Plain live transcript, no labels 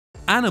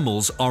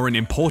Animals are an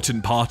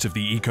important part of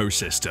the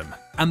ecosystem,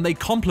 and they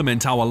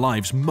complement our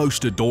lives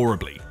most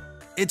adorably.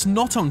 It's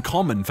not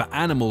uncommon for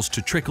animals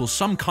to trickle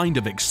some kind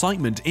of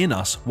excitement in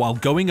us while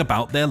going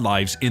about their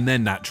lives in their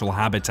natural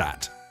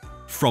habitat.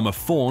 From a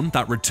fawn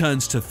that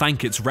returns to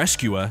thank its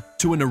rescuer,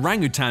 to an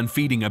orangutan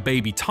feeding a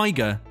baby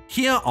tiger,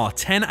 here are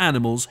 10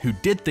 animals who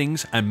did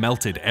things and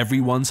melted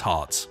everyone's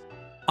hearts.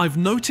 I've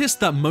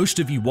noticed that most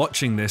of you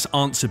watching this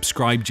aren't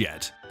subscribed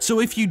yet, so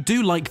if you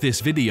do like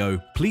this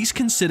video, please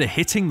consider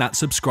hitting that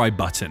subscribe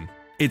button.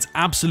 It's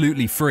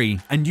absolutely free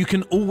and you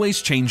can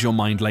always change your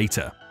mind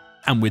later.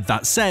 And with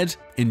that said,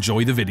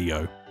 enjoy the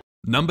video.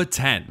 Number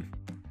 10.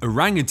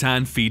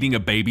 Orangutan feeding a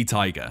baby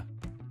tiger.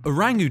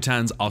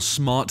 Orangutans are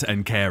smart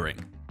and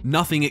caring.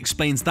 Nothing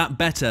explains that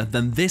better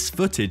than this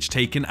footage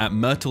taken at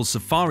Myrtle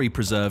Safari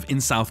Preserve in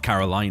South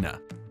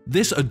Carolina.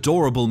 This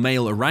adorable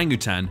male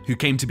orangutan, who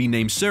came to be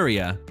named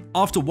Surya,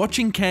 after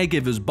watching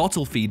caregivers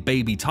bottle feed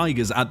baby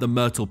tigers at the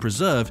Myrtle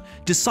Preserve,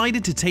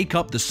 decided to take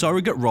up the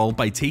surrogate role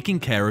by taking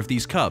care of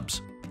these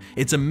cubs.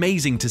 It's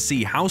amazing to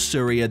see how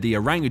Surya the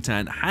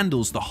orangutan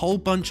handles the whole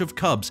bunch of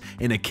cubs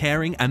in a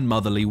caring and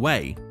motherly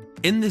way.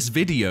 In this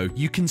video,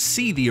 you can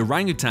see the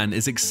orangutan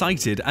is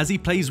excited as he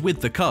plays with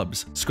the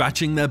cubs,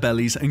 scratching their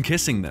bellies and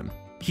kissing them.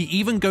 He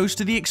even goes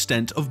to the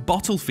extent of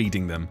bottle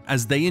feeding them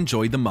as they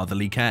enjoy the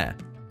motherly care.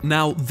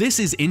 Now, this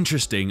is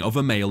interesting of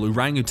a male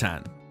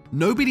orangutan.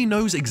 Nobody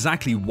knows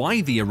exactly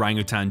why the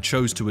orangutan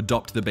chose to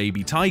adopt the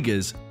baby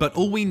tigers, but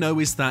all we know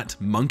is that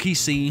monkey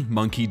see,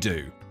 monkey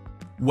do.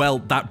 Well,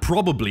 that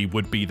probably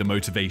would be the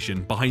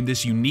motivation behind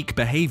this unique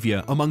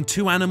behavior among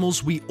two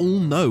animals we all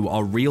know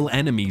are real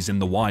enemies in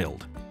the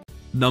wild.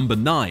 Number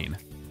 9.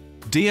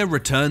 Deer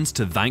returns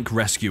to thank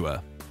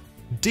rescuer.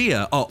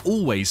 Deer are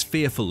always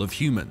fearful of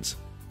humans,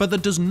 but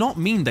that does not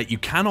mean that you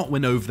cannot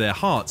win over their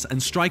hearts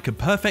and strike a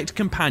perfect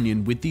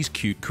companion with these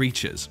cute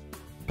creatures.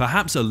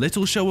 Perhaps a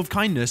little show of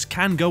kindness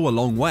can go a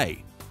long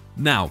way.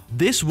 Now,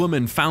 this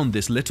woman found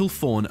this little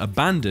fawn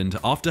abandoned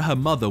after her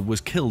mother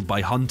was killed by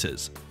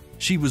hunters.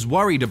 She was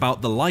worried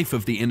about the life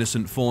of the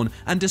innocent fawn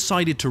and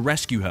decided to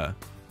rescue her.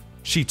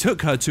 She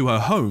took her to her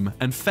home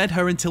and fed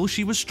her until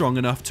she was strong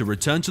enough to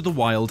return to the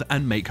wild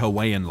and make her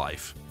way in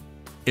life.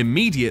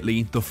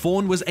 Immediately, the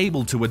fawn was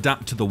able to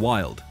adapt to the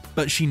wild,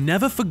 but she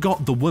never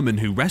forgot the woman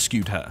who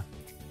rescued her.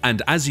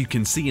 And as you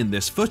can see in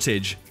this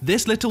footage,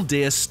 this little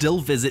deer still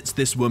visits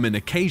this woman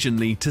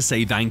occasionally to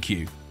say thank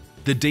you.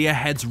 The deer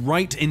heads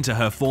right into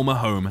her former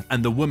home,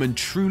 and the woman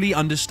truly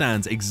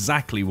understands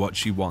exactly what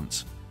she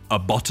wants. A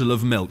bottle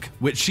of milk,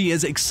 which she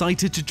is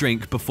excited to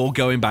drink before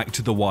going back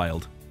to the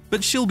wild.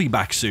 But she'll be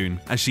back soon,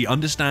 as she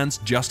understands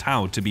just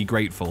how to be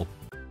grateful.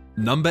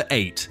 Number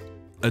 8.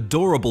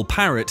 Adorable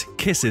parrot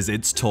kisses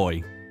its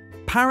toy.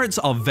 Parrots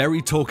are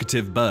very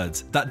talkative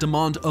birds that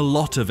demand a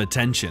lot of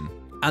attention,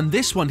 and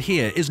this one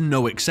here is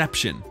no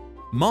exception.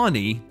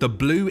 Marnie, the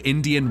blue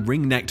Indian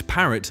ring-necked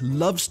parrot,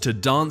 loves to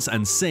dance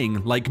and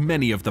sing like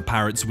many of the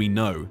parrots we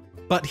know.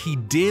 But he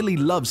dearly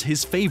loves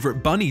his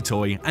favorite bunny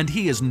toy, and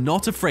he is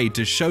not afraid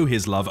to show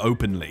his love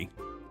openly.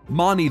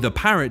 Marnie the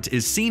parrot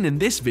is seen in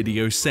this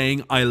video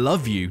saying "I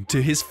love you"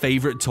 to his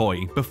favorite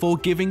toy before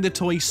giving the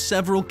toy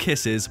several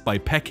kisses by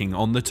pecking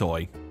on the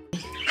toy.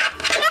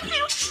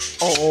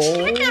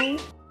 Oh.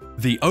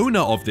 The owner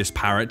of this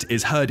parrot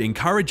is heard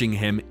encouraging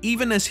him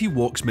even as he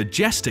walks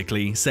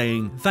majestically,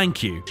 saying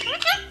 "thank you."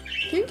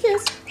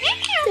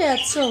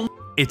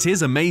 It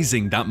is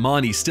amazing that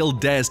Marnie still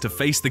dares to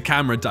face the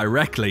camera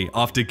directly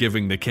after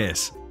giving the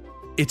kiss.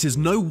 It is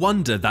no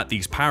wonder that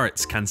these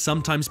parrots can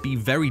sometimes be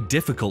very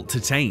difficult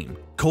to tame,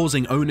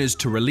 causing owners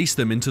to release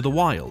them into the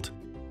wild.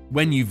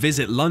 When you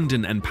visit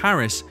London and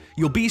Paris,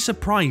 you'll be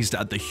surprised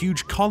at the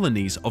huge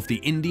colonies of the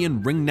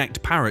Indian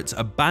ring-necked parrots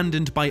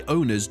abandoned by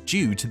owners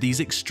due to these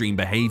extreme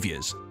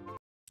behaviors.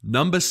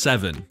 Number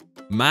 7.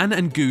 Man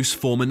and goose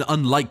form an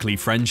unlikely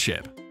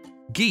friendship.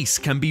 Geese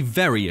can be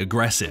very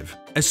aggressive,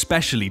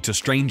 especially to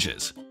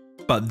strangers.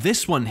 But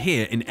this one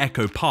here in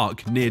Echo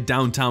Park near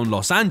downtown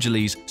Los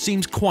Angeles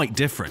seems quite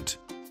different.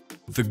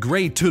 The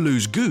grey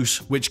Toulouse goose,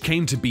 which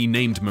came to be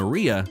named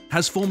Maria,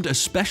 has formed a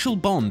special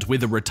bond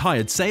with a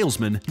retired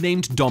salesman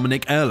named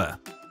Dominic Erler.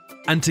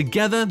 And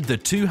together, the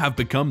two have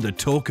become the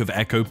talk of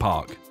Echo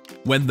Park.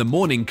 When the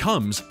morning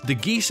comes, the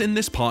geese in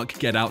this park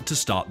get out to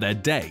start their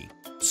day.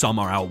 Some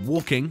are out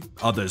walking,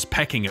 others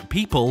pecking at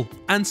people,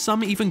 and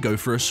some even go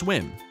for a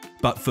swim.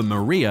 But for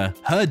Maria,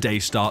 her day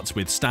starts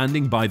with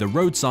standing by the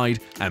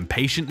roadside and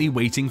patiently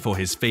waiting for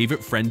his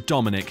favorite friend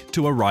Dominic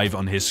to arrive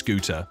on his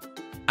scooter.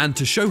 And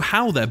to show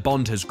how their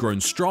bond has grown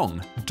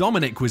strong,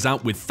 Dominic was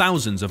out with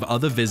thousands of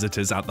other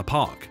visitors at the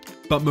park.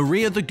 But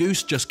Maria the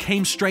goose just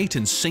came straight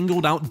and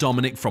singled out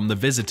Dominic from the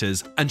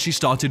visitors, and she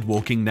started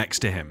walking next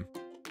to him.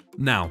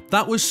 Now,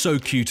 that was so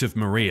cute of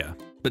Maria.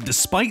 But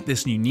despite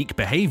this unique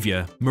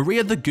behavior,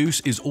 Maria the goose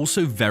is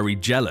also very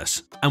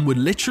jealous and would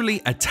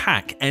literally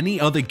attack any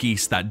other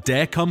geese that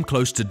dare come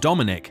close to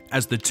Dominic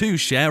as the two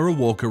share a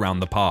walk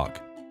around the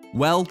park.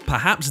 Well,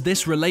 perhaps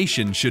this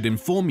relation should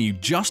inform you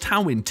just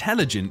how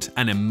intelligent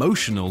and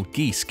emotional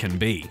geese can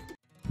be.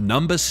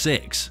 Number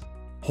 6.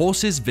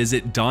 Horses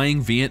visit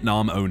dying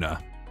Vietnam owner.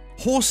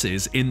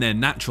 Horses, in their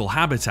natural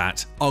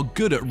habitat, are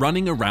good at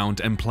running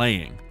around and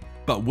playing.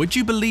 But would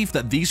you believe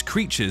that these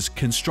creatures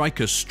can strike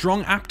a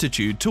strong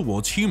aptitude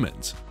towards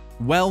humans?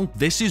 Well,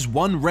 this is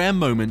one rare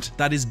moment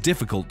that is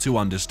difficult to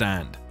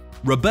understand.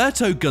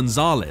 Roberto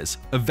Gonzalez,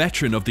 a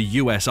veteran of the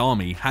US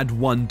Army, had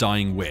one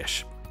dying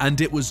wish, and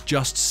it was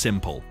just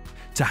simple: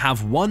 to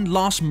have one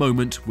last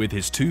moment with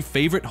his two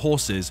favorite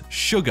horses,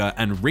 Sugar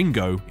and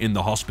Ringo, in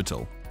the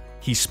hospital.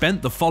 He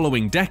spent the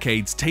following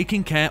decades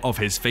taking care of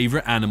his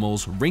favorite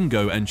animals,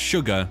 Ringo and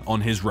Sugar, on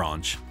his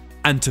ranch.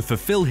 And to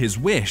fulfill his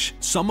wish,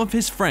 some of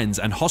his friends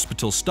and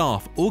hospital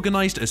staff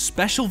organized a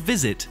special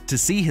visit to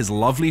see his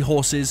lovely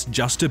horses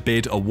just to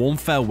bid a warm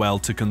farewell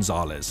to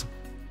Gonzalez.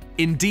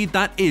 Indeed,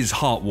 that is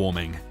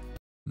heartwarming.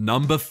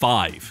 Number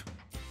 5.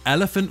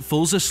 Elephant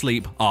falls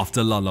asleep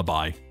after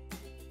lullaby.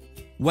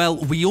 Well,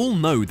 we all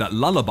know that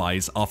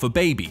lullabies are for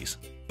babies,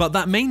 but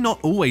that may not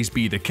always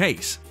be the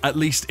case, at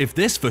least if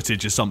this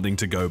footage is something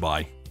to go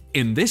by.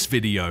 In this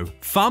video,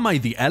 Famai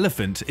the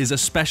elephant is a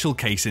special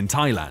case in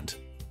Thailand.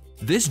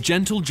 This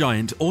gentle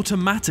giant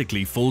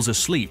automatically falls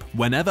asleep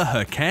whenever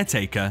her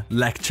caretaker,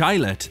 Lek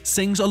Chailet,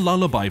 sings a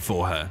lullaby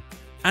for her.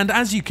 And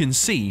as you can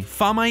see,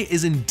 Famai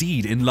is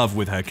indeed in love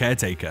with her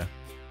caretaker.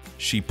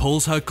 She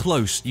pulls her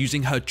close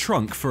using her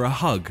trunk for a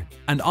hug,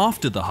 and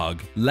after the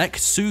hug, Lek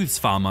soothes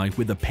Famai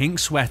with a pink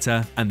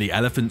sweater and the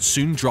elephant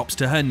soon drops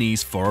to her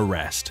knees for a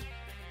rest.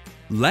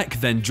 Lek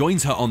then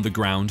joins her on the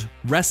ground,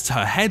 rests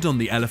her head on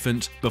the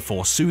elephant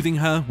before soothing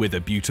her with a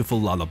beautiful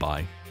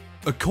lullaby.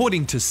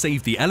 According to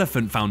Save the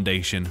Elephant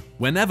Foundation,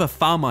 whenever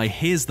Famai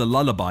hears the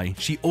lullaby,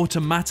 she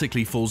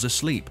automatically falls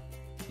asleep.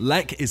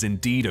 Lek is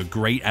indeed a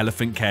great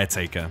elephant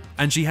caretaker,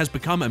 and she has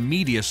become a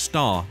media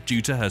star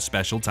due to her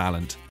special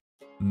talent.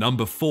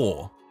 Number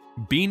 4.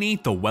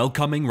 Beanie the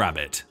Welcoming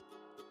Rabbit.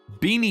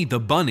 Beanie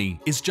the bunny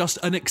is just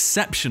an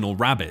exceptional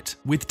rabbit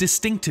with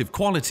distinctive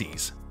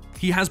qualities.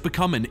 He has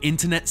become an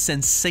internet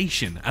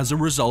sensation as a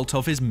result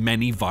of his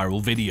many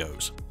viral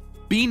videos.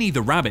 Beanie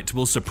the Rabbit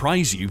will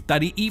surprise you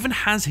that he even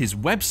has his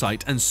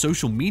website and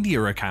social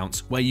media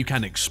accounts where you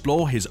can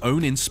explore his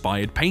own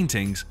inspired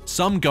paintings,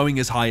 some going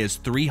as high as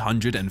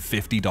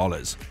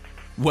 $350.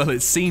 Well,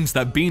 it seems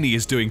that Beanie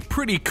is doing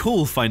pretty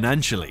cool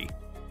financially.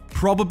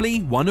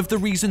 Probably one of the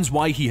reasons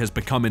why he has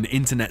become an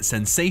internet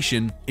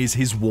sensation is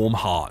his warm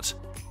heart.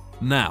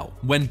 Now,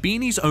 when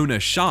Beanie's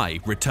owner Shai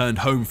returned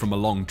home from a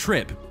long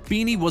trip,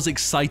 Beanie was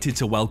excited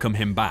to welcome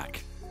him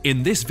back.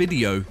 In this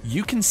video,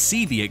 you can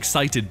see the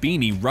excited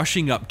Beanie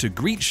rushing up to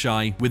greet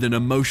Shai with an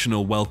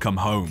emotional welcome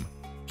home.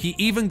 He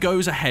even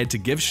goes ahead to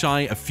give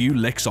Shai a few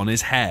licks on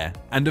his hair,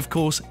 and of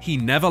course, he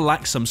never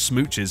lacks some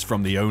smooches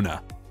from the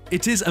owner.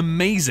 It is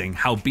amazing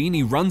how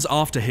Beanie runs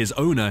after his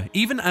owner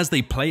even as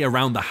they play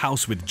around the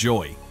house with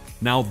joy.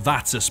 Now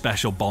that's a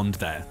special bond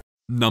there.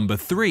 Number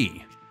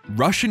 3.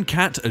 Russian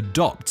cat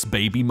adopts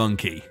baby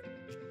monkey.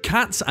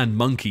 Cats and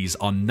monkeys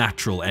are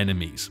natural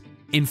enemies.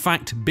 In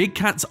fact, big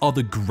cats are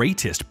the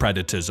greatest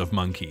predators of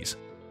monkeys.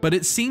 But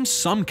it seems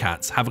some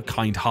cats have a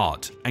kind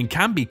heart and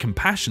can be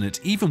compassionate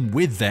even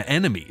with their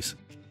enemies.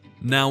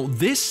 Now,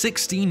 this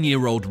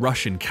 16-year-old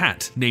Russian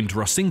cat named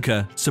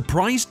Rosinka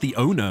surprised the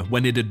owner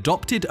when it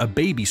adopted a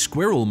baby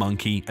squirrel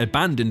monkey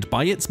abandoned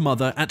by its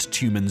mother at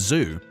Tumen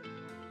Zoo.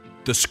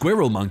 The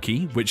squirrel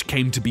monkey, which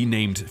came to be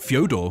named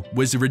Fyodor,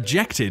 was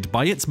rejected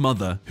by its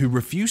mother, who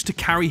refused to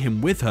carry him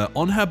with her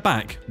on her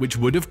back, which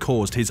would have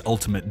caused his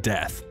ultimate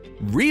death.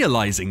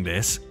 Realizing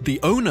this, the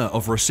owner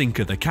of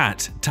Rosinka the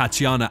cat,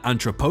 Tatiana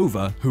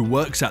Antropova, who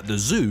works at the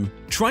zoo,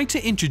 tried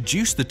to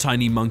introduce the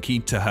tiny monkey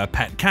to her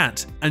pet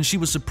cat, and she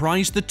was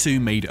surprised the two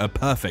made a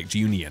perfect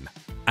union.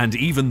 And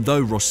even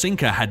though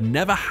Rosinka had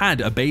never had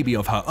a baby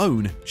of her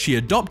own, she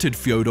adopted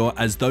Fyodor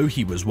as though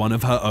he was one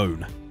of her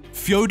own.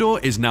 Fyodor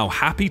is now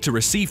happy to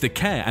receive the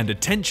care and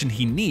attention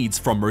he needs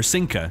from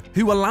Rosinka,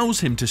 who allows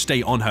him to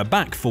stay on her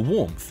back for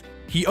warmth.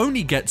 He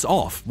only gets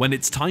off when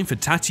it's time for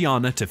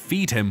Tatiana to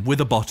feed him with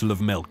a bottle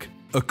of milk.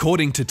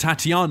 According to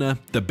Tatiana,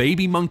 the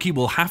baby monkey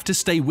will have to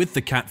stay with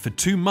the cat for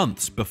 2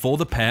 months before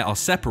the pair are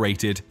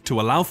separated to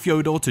allow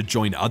Fyodor to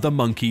join other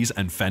monkeys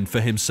and fend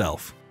for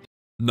himself.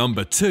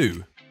 Number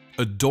 2.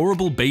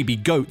 Adorable baby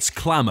goats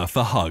clamor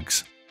for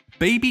hugs.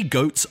 Baby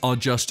goats are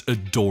just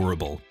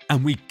adorable,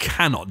 and we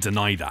cannot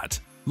deny that.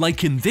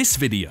 Like in this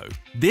video,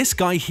 this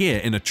guy here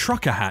in a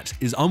trucker hat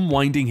is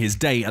unwinding his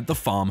day at the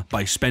farm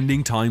by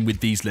spending time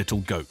with these little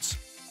goats.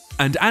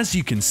 And as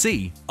you can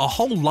see, a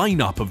whole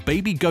lineup of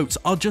baby goats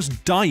are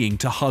just dying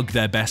to hug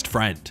their best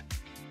friend.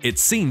 It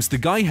seems the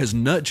guy has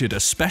nurtured a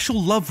special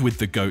love with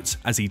the goats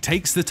as he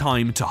takes the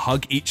time to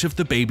hug each of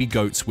the baby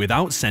goats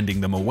without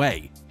sending them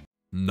away.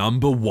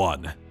 Number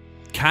 1.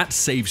 Cat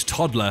saves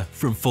toddler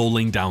from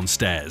falling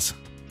downstairs.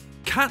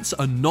 Cats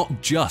are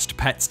not just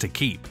pets to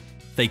keep.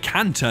 They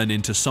can turn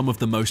into some of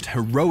the most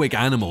heroic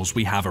animals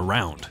we have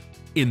around.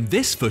 In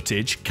this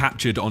footage,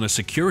 captured on a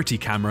security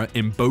camera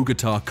in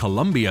Bogota,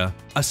 Colombia,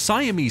 a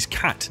Siamese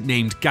cat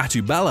named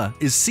Gatubella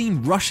is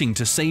seen rushing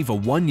to save a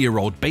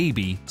 1-year-old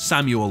baby,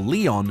 Samuel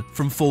Leon,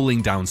 from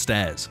falling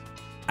downstairs.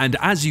 And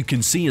as you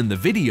can see in the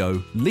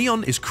video,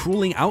 Leon is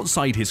crawling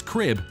outside his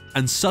crib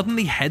and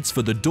suddenly heads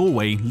for the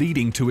doorway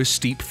leading to a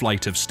steep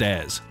flight of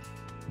stairs.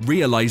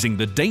 Realizing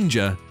the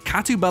danger,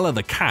 Catubella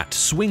the cat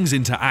swings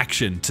into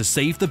action to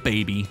save the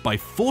baby by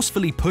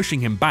forcefully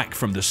pushing him back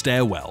from the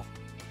stairwell.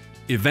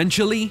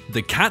 Eventually,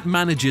 the cat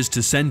manages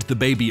to send the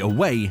baby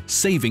away,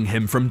 saving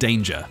him from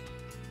danger.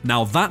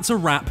 Now that's a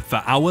wrap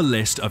for our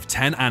list of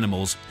 10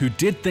 animals who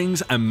did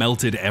things and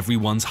melted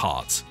everyone's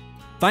hearts.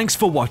 Thanks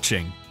for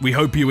watching, we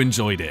hope you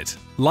enjoyed it.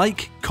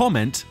 Like,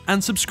 comment,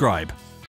 and subscribe.